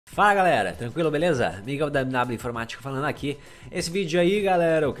Fala galera, tranquilo, beleza? Miguel da MW Informática falando aqui. Esse vídeo aí,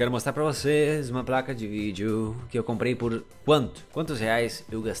 galera, eu quero mostrar pra vocês uma placa de vídeo que eu comprei por quanto? Quantos reais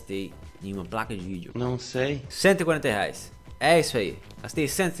eu gastei em uma placa de vídeo? Não sei. 140 reais. É isso aí, gastei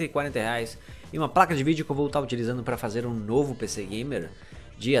 140 reais em uma placa de vídeo que eu vou estar utilizando para fazer um novo PC Gamer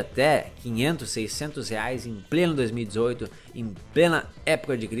de até 500, 600 reais em pleno 2018, em plena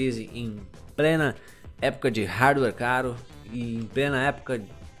época de crise, em plena época de hardware caro e em plena época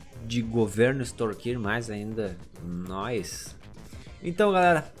de governo extorquir mais ainda nós. Então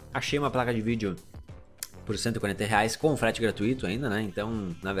galera, achei uma placa de vídeo por 140 reais com frete gratuito ainda, né?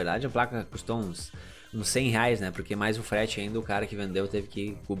 Então na verdade a placa custou uns 100 reais, né? Porque mais o frete ainda o cara que vendeu teve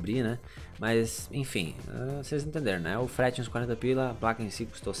que cobrir, né? Mas enfim, vocês entenderam, né? O frete uns 40 pila, a placa em si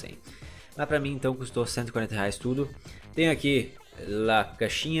custou 100. Mas pra mim então custou 140 reais tudo. Tenho aqui a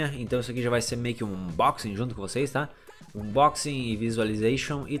caixinha, então isso aqui já vai ser meio que um unboxing junto com vocês, tá? Unboxing e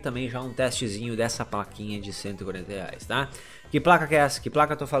visualization e também já um testezinho dessa plaquinha de 140 reais, tá? Que placa que é essa? Que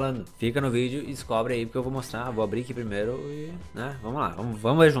placa eu tô falando? Fica no vídeo e descobre aí porque eu vou mostrar. Vou abrir aqui primeiro e, né? Vamos lá,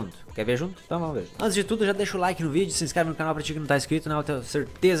 vamos ver junto. Quer ver junto? Então vamos ver. Antes de tudo, já deixa o like no vídeo, se inscreve no canal pra ti que não tá inscrito, né? Eu tenho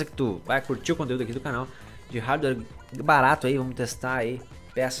certeza que tu vai curtir o conteúdo aqui do canal de hardware barato aí, vamos testar aí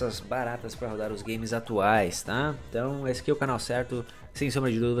peças baratas para rodar os games atuais, tá? Então esse aqui é o canal certo, sem sombra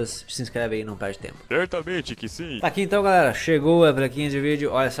de dúvidas, se inscreve aí, não perde tempo. Certamente que sim. Tá aqui então galera, chegou a plaquinha de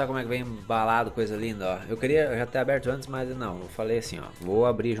vídeo, olha só como é que vem embalado, coisa linda, ó. Eu queria já ter aberto antes, mas não, eu falei assim, ó, vou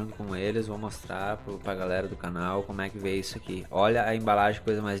abrir junto com eles, vou mostrar pra galera do canal como é que veio isso aqui. Olha a embalagem,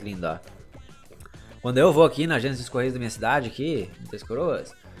 coisa mais linda, ó. Quando eu vou aqui na agência dos Correios da minha cidade, aqui, em Três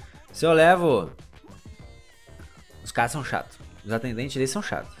Coroas, se eu levo, os caras são chatos. Os atendentes eles são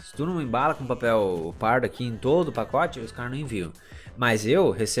chatos. Se tu não embala com papel pardo aqui em todo o pacote, os caras não enviam. Mas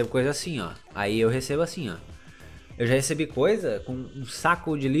eu recebo coisa assim, ó. Aí eu recebo assim, ó. Eu já recebi coisa com um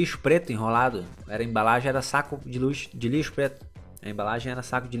saco de lixo preto enrolado. A embalagem era saco de lixo preto. A embalagem era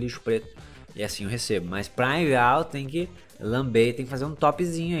saco de lixo preto. E assim eu recebo. Mas pra enviar eu tenho que lamber, tem que fazer um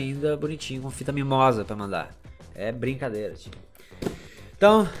topzinho ainda bonitinho com fita mimosa pra mandar. É brincadeira, tipo.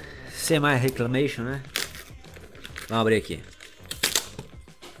 Então, sem mais reclamation, né? Vamos abrir aqui.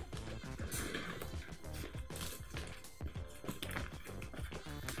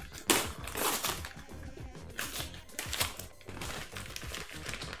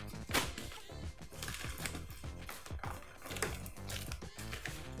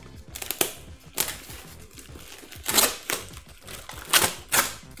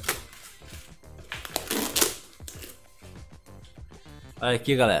 Olha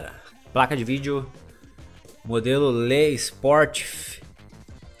aqui galera, placa de vídeo modelo Le Sportif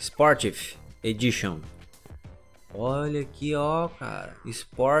Edition. Olha aqui ó cara,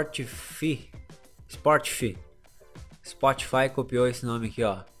 Sportif, Spotify copiou esse nome aqui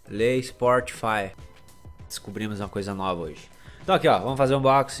ó, Le Sportify. Descobrimos uma coisa nova hoje. Então aqui ó, vamos fazer um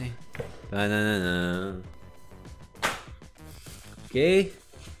unboxing. Ok,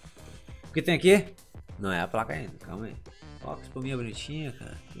 o que tem aqui? Não é a placa ainda, calma aí. Ó, que espuminha bonitinha,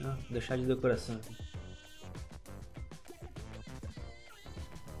 cara. Aqui, ó. Vou deixar de decoração aqui.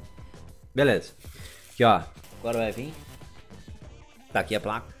 Beleza. Aqui, ó. Agora vai vir. Tá aqui a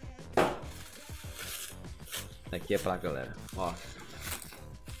placa. Tá aqui a placa, galera. Ó.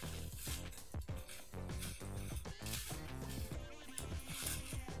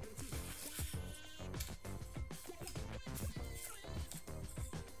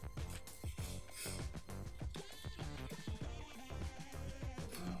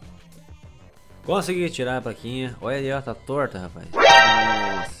 Consegui tirar a plaquinha. Olha ali, ó, tá torta, rapaz.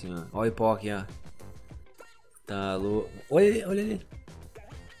 Nossa senhora. Olha o pó aqui, ó. Tá louco. Olha ali, olha ali.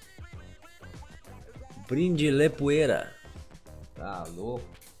 Brinde le poeira. Tá louco.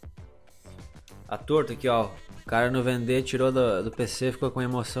 A torta aqui, ó. O cara no vender tirou do PC, ficou com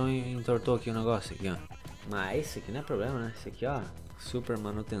emoção e entortou aqui o negócio aqui, ó. Mas isso aqui não é problema, né? Isso aqui, ó. Super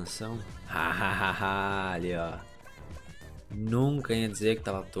manutenção. Hahaha, ali, ó. Nunca ia dizer que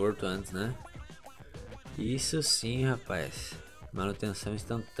tava torto antes, né? Isso sim, rapaz. Manutenção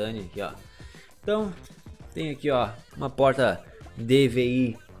instantânea aqui, ó. Então, tem aqui, ó, uma porta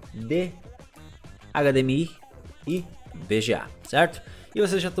DVI de HDMI e VGA, certo? E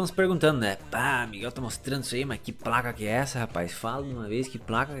vocês já estão se perguntando, né? Pá, Miguel tá mostrando isso aí, mas que placa que é essa, rapaz? Fala de uma vez, que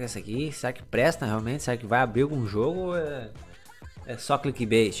placa que é essa aqui? Será que presta realmente? Será que vai abrir algum jogo ou é só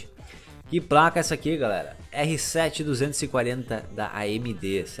clickbait? Que placa é essa aqui, galera? R7 240 da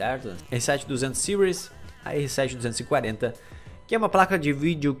AMD, certo? R7 200 Series, a R7 240, que é uma placa de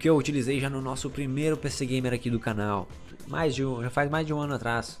vídeo que eu utilizei já no nosso primeiro PC Gamer aqui do canal. Já faz mais de um ano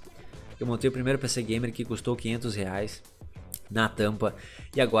atrás. Eu montei o primeiro PC Gamer que custou 500 reais. na tampa.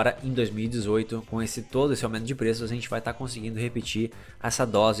 E agora em 2018, com todo esse aumento de preços, a gente vai estar conseguindo repetir essa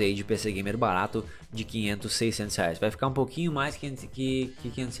dose aí de PC Gamer barato de 500, 600 reais. Vai ficar um pouquinho mais que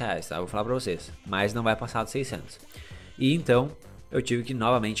 500 reais, tá? Vou falar pra vocês, mas não vai passar dos 600. E então eu tive que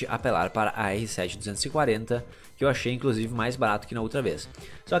novamente apelar para a R7 240, que eu achei inclusive mais barato que na outra vez.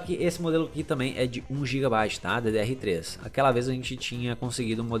 Só que esse modelo aqui também é de 1 GB, tá? DDR3. Aquela vez a gente tinha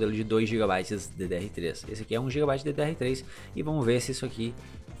conseguido um modelo de 2 GB DDR3. Esse aqui é 1 GB DDR3 e vamos ver se isso aqui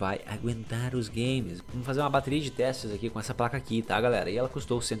vai aguentar os games. Vamos fazer uma bateria de testes aqui com essa placa aqui, tá, galera? E ela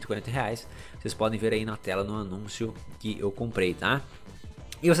custou 140 reais. Vocês podem ver aí na tela no anúncio que eu comprei, tá?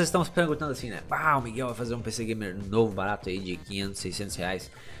 E vocês estão se perguntando assim, né? Ah, o Miguel vai fazer um PC Gamer novo, barato aí de 500, 600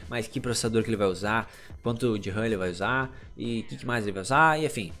 reais. Mas que processador que ele vai usar? Quanto de RAM ele vai usar? E o que mais ele vai usar? E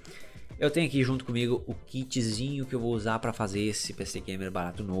enfim, eu tenho aqui junto comigo o kitzinho que eu vou usar para fazer esse PC Gamer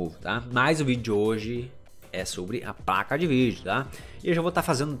barato novo, tá? Mas o vídeo de hoje é sobre a placa de vídeo, tá? E eu já vou estar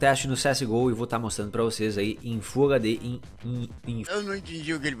fazendo um teste no CSGO e vou estar mostrando para vocês aí em Full HD, Eu não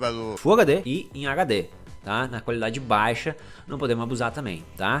entendi o que ele falou. Full HD e em HD. Tá? Na qualidade baixa, não podemos abusar também,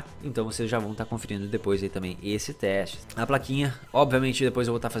 tá? Então vocês já vão estar conferindo depois aí também esse teste. A plaquinha, obviamente depois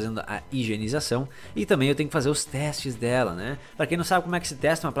eu vou estar fazendo a higienização e também eu tenho que fazer os testes dela, né? Pra quem não sabe como é que se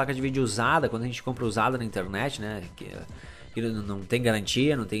testa uma placa de vídeo usada, quando a gente compra usada na internet, né? Que não tem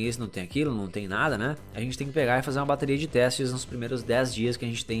garantia, não tem isso, não tem aquilo, não tem nada, né? A gente tem que pegar e fazer uma bateria de testes nos primeiros 10 dias que a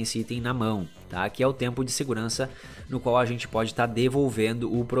gente tem esse item na mão, tá? Que é o tempo de segurança no qual a gente pode estar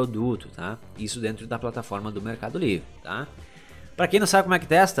devolvendo o produto, tá? Isso dentro da plataforma do Mercado Livre, tá? Pra quem não sabe como é que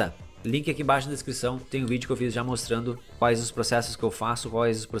testa, link aqui embaixo na descrição, tem um vídeo que eu fiz já mostrando quais os processos que eu faço,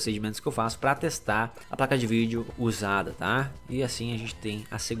 quais os procedimentos que eu faço para testar a placa de vídeo usada, tá? E assim a gente tem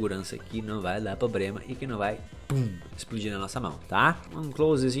a segurança que não vai dar problema e que não vai explodir na nossa mão, tá? Um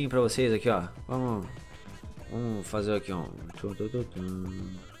closezinho para vocês aqui, ó. Vamos fazer aqui um...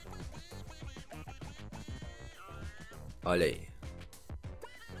 Olha aí.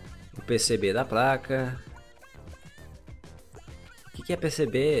 O PCB da placa. O que é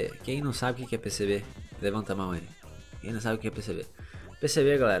PCB? Quem não sabe o que é PCB? Levanta a mão aí. Quem não sabe o que é PCB?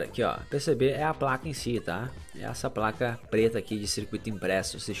 PCB, galera, aqui ó. PCB é a placa em si, tá? É essa placa preta aqui de circuito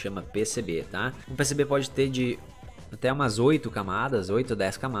impresso, se chama PCB, tá? Um PCB pode ter de até umas 8 camadas, 8 ou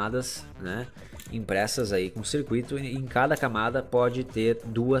 10 camadas, né? Impressas aí com circuito, e em cada camada pode ter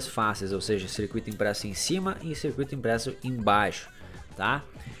duas faces, ou seja, circuito impresso em cima e circuito impresso embaixo, tá?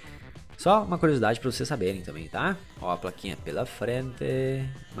 Só uma curiosidade para vocês saberem também, tá? Ó, a plaquinha pela frente,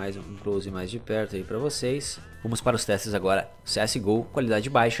 mais um close mais de perto aí para vocês. Vamos para os testes agora. CSGO, qualidade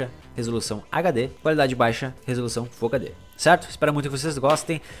baixa, resolução HD, qualidade baixa, resolução Full HD. Certo? Espero muito que vocês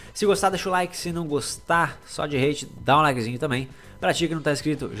gostem. Se gostar, deixa o like. Se não gostar, só de hate, dá um likezinho também. Pra ti que não tá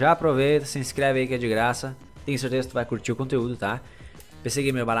inscrito, já aproveita, se inscreve aí que é de graça. Tenho certeza que tu vai curtir o conteúdo, tá? PC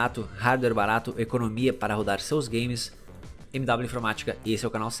Gamer barato, hardware barato, economia para rodar seus games. MW Informática, esse é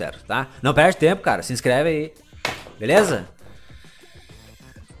o canal certo, tá? Não perde tempo, cara, se inscreve aí, beleza?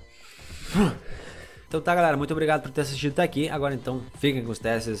 Então tá, galera, muito obrigado por ter assistido até aqui. Agora então, fiquem com os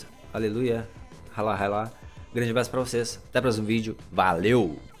testes, aleluia, ralá, ralá. Grande abraço pra vocês, até o próximo vídeo,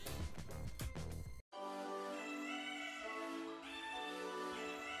 valeu!